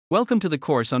Welcome to the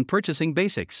course on Purchasing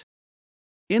Basics.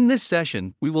 In this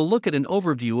session, we will look at an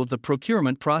overview of the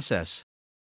procurement process.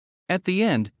 At the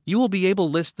end, you will be able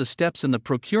to list the steps in the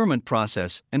procurement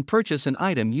process and purchase an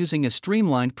item using a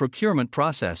streamlined procurement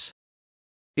process.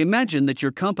 Imagine that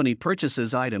your company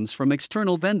purchases items from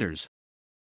external vendors.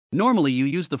 Normally, you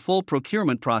use the full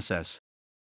procurement process.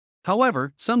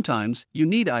 However, sometimes you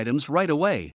need items right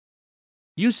away.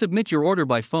 You submit your order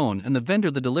by phone and the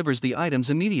vendor that delivers the items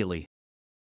immediately.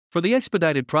 For the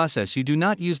expedited process, you do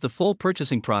not use the full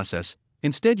purchasing process,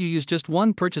 instead, you use just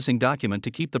one purchasing document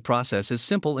to keep the process as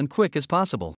simple and quick as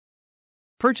possible.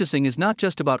 Purchasing is not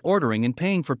just about ordering and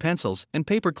paying for pencils and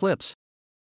paper clips.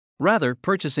 Rather,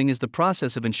 purchasing is the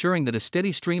process of ensuring that a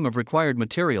steady stream of required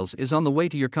materials is on the way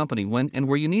to your company when and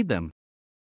where you need them.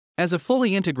 As a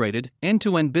fully integrated,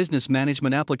 end-to-end business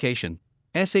management application,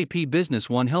 SAP Business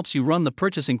One helps you run the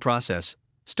purchasing process,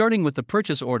 starting with the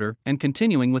purchase order and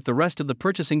continuing with the rest of the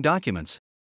purchasing documents.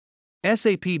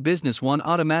 SAP Business One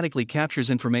automatically captures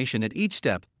information at each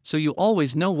step, so you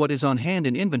always know what is on hand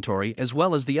in inventory as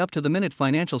well as the up-to-the-minute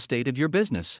financial state of your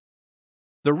business.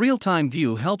 The real-time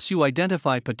view helps you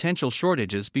identify potential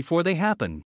shortages before they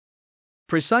happen.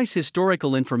 Precise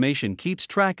historical information keeps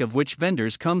track of which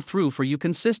vendors come through for you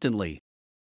consistently.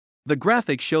 The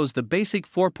graphic shows the basic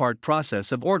four-part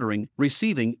process of ordering,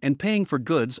 receiving, and paying for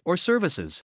goods or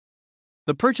services.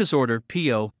 The purchase order,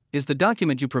 PO, is the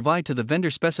document you provide to the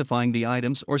vendor specifying the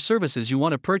items or services you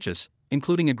want to purchase,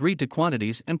 including agreed-to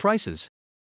quantities and prices.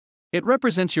 It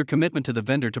represents your commitment to the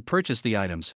vendor to purchase the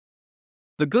items.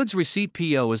 The goods receipt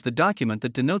PO is the document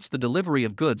that denotes the delivery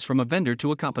of goods from a vendor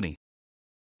to a company.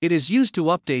 It is used to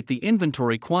update the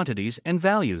inventory quantities and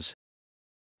values.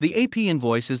 The AP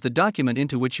invoice is the document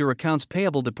into which your accounts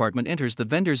payable department enters the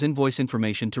vendor's invoice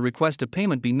information to request a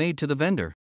payment be made to the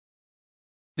vendor.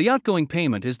 The outgoing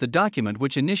payment is the document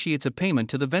which initiates a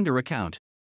payment to the vendor account.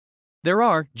 There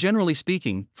are, generally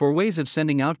speaking, four ways of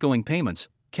sending outgoing payments: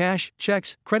 cash,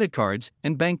 checks, credit cards,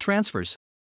 and bank transfers.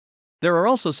 There are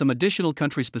also some additional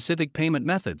country-specific payment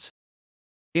methods.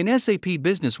 In SAP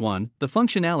Business One, the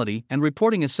functionality and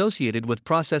reporting associated with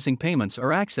processing payments are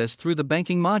accessed through the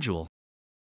banking module.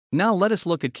 Now let us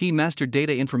look at key master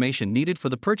data information needed for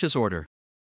the purchase order.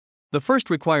 The first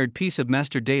required piece of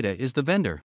master data is the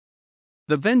vendor.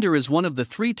 The vendor is one of the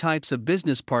three types of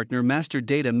business partner master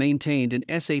data maintained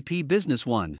in SAP Business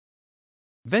One.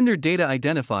 Vendor data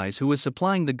identifies who is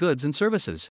supplying the goods and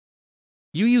services.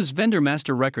 You use vendor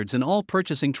master records in all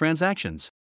purchasing transactions.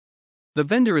 The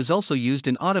vendor is also used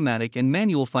in automatic and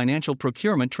manual financial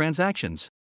procurement transactions.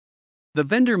 The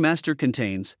vendor master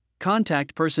contains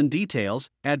contact person details,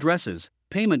 addresses,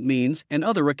 payment means, and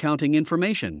other accounting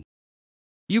information.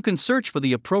 You can search for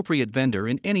the appropriate vendor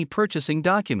in any purchasing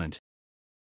document.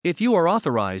 If you are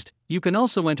authorized, you can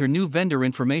also enter new vendor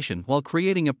information while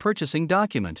creating a purchasing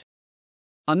document.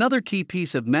 Another key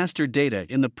piece of master data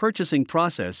in the purchasing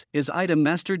process is item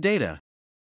master data.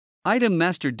 Item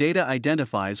master data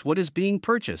identifies what is being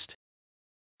purchased.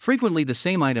 Frequently, the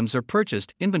same items are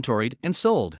purchased, inventoried, and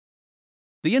sold.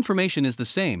 The information is the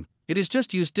same, it is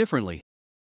just used differently.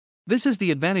 This is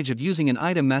the advantage of using an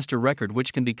item master record,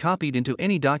 which can be copied into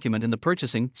any document in the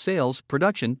purchasing, sales,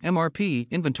 production, MRP,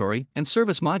 inventory, and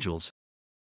service modules.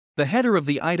 The header of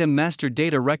the item master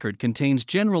data record contains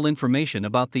general information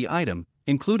about the item,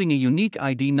 including a unique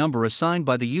ID number assigned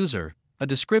by the user, a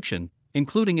description,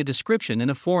 including a description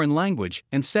in a foreign language,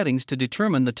 and settings to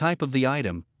determine the type of the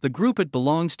item, the group it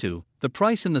belongs to, the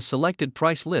price in the selected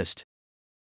price list.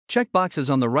 Checkboxes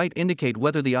on the right indicate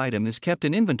whether the item is kept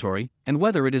in inventory and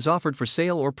whether it is offered for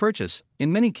sale or purchase.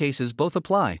 In many cases, both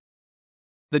apply.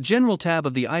 The General tab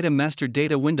of the Item Master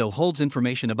Data window holds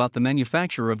information about the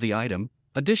manufacturer of the item,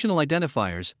 additional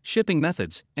identifiers, shipping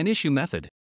methods, and issue method.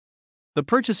 The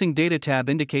Purchasing Data tab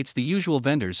indicates the usual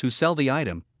vendors who sell the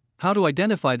item, how to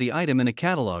identify the item in a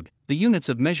catalog, the units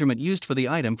of measurement used for the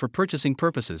item for purchasing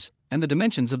purposes, and the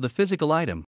dimensions of the physical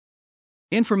item.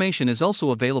 Information is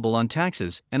also available on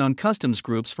taxes and on customs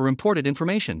groups for imported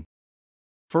information.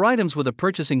 For items with a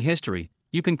purchasing history,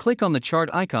 you can click on the chart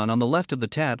icon on the left of the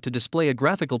tab to display a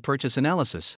graphical purchase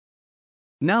analysis.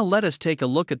 Now let us take a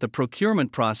look at the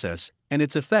procurement process and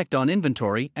its effect on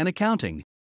inventory and accounting.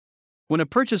 When a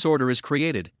purchase order is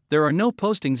created, there are no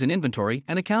postings in inventory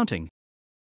and accounting.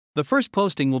 The first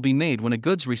posting will be made when a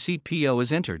goods receipt PO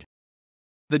is entered.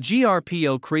 The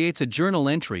GRPO creates a journal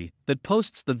entry that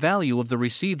posts the value of the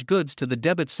received goods to the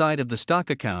debit side of the stock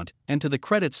account and to the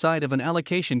credit side of an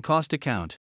allocation cost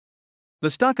account. The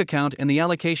stock account and the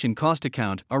allocation cost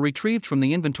account are retrieved from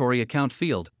the inventory account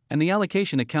field and the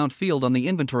allocation account field on the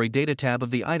inventory data tab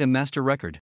of the item master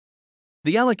record.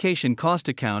 The allocation cost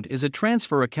account is a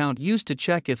transfer account used to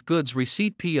check if goods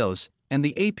receipt POs and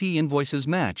the AP invoices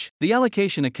match. The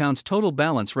allocation account's total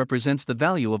balance represents the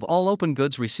value of all open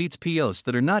goods receipts POs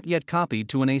that are not yet copied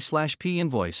to an A/P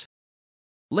invoice.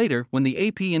 Later, when the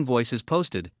AP invoice is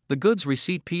posted, the goods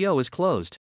receipt PO is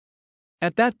closed.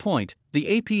 At that point,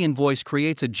 the AP invoice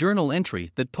creates a journal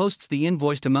entry that posts the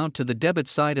invoiced amount to the debit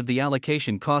side of the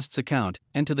allocation costs account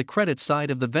and to the credit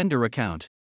side of the vendor account.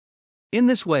 In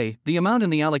this way, the amount in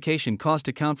the allocation cost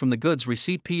account from the goods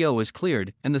receipt PO is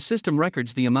cleared and the system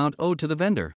records the amount owed to the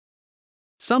vendor.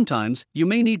 Sometimes, you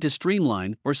may need to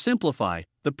streamline or simplify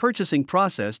the purchasing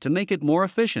process to make it more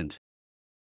efficient.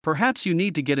 Perhaps you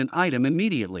need to get an item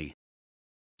immediately.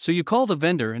 So you call the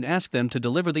vendor and ask them to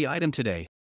deliver the item today.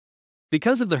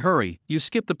 Because of the hurry, you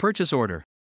skip the purchase order.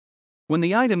 When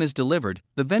the item is delivered,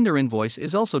 the vendor invoice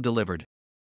is also delivered.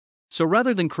 So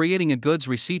rather than creating a goods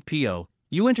receipt PO,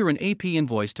 you enter an AP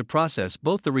invoice to process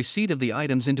both the receipt of the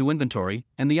items into inventory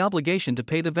and the obligation to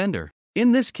pay the vendor.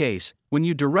 In this case, when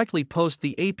you directly post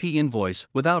the AP invoice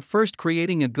without first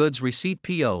creating a goods receipt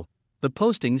PO, the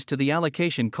postings to the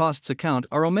allocation costs account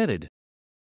are omitted.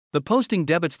 The posting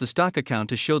debits the stock account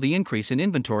to show the increase in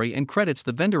inventory and credits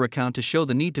the vendor account to show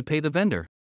the need to pay the vendor.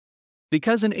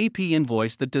 Because an AP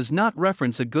invoice that does not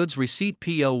reference a goods receipt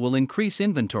PO will increase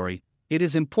inventory, it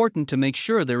is important to make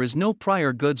sure there is no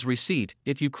prior goods receipt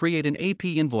if you create an AP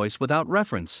invoice without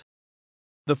reference.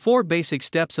 The 4 basic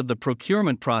steps of the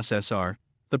procurement process are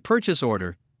the purchase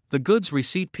order, the goods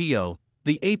receipt PO,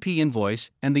 the AP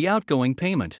invoice, and the outgoing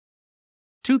payment.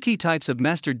 2 key types of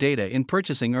master data in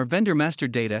purchasing are vendor master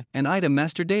data and item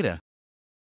master data.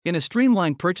 In a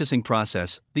streamlined purchasing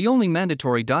process, the only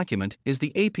mandatory document is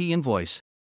the AP invoice.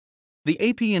 The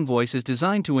AP invoice is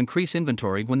designed to increase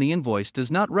inventory when the invoice does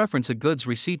not reference a goods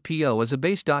receipt PO as a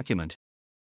base document.